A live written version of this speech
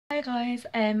Hi guys,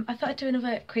 I thought I'd do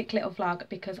another quick little vlog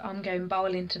because I'm going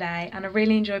bowling today and I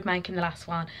really enjoyed making the last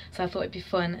one, so I thought it'd be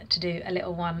fun to do a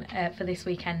little one for this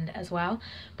weekend as well.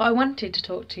 But I wanted to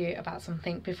talk to you about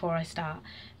something before I start.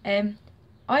 I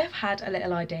have had a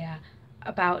little idea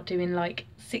about doing like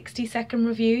 60-second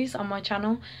reviews on my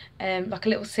channel, like a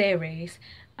little series,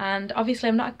 and obviously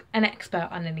I'm not an expert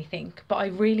on anything, but I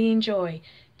really enjoy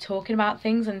talking about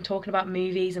things and talking about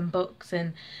movies and books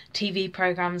and TV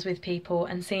programs with people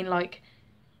and seeing like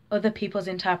other people's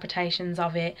interpretations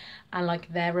of it and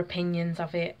like their opinions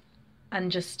of it,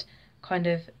 and just kind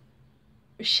of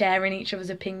sharing each other's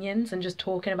opinions and just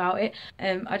talking about it.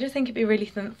 I just think it'd be a really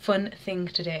fun thing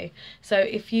to do. So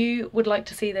if you would like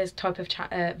to see those type of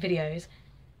videos,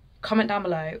 comment down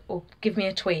below or give me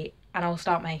a tweet and I'll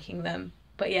start making them.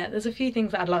 But yeah, there's a few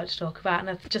things that I'd like to talk about and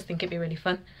I just think it'd be really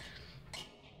fun.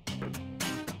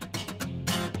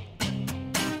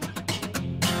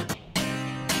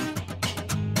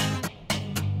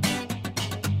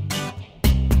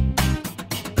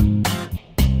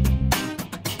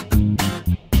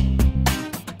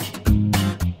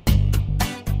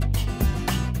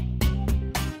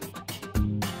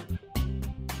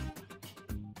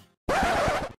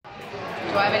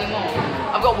 Do I have any more?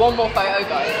 I've got one more photo,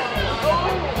 guys.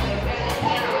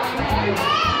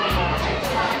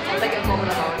 Take it forward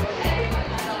along.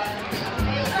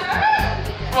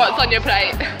 What's on your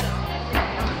plate?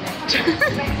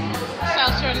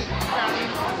 Sounds really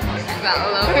that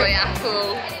lovely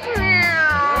apple.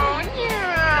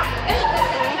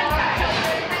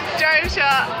 Drone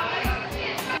shot.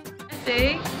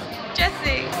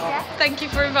 Jessie, thank you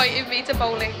for inviting me to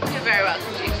bowling. You're very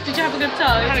welcome. Did you have a good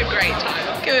time? I had a great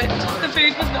time. Good. The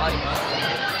food was nice.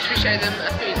 Should we show them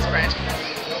a food spread?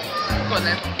 Go on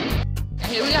then.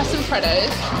 Here we have some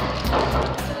Freddos.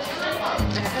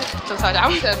 It's upside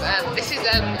down. This is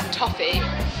toffee.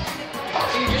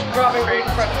 You just grab it in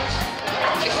front.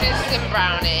 This is some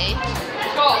brownie.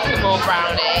 Some more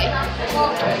brownie.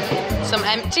 Some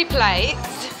empty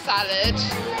plates. Salad.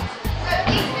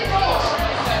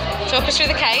 Talk us through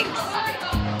the cakes.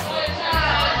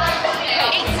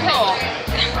 It's hot.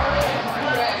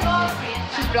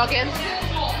 She's vlogging.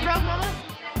 Vlog, mama.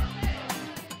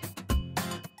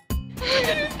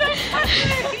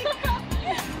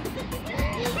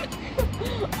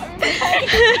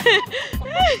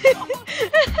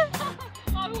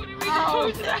 I want to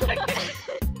read the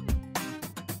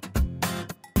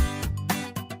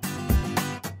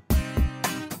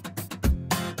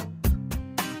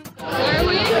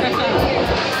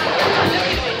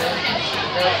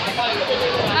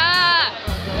that.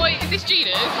 Wait, is this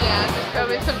Gina's? Yeah, just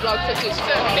filming some vlog footage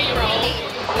for B-roll.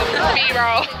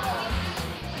 B-roll.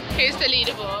 Here's the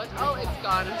leaderboard. Oh, it's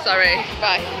gone. Sorry.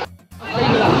 Bye.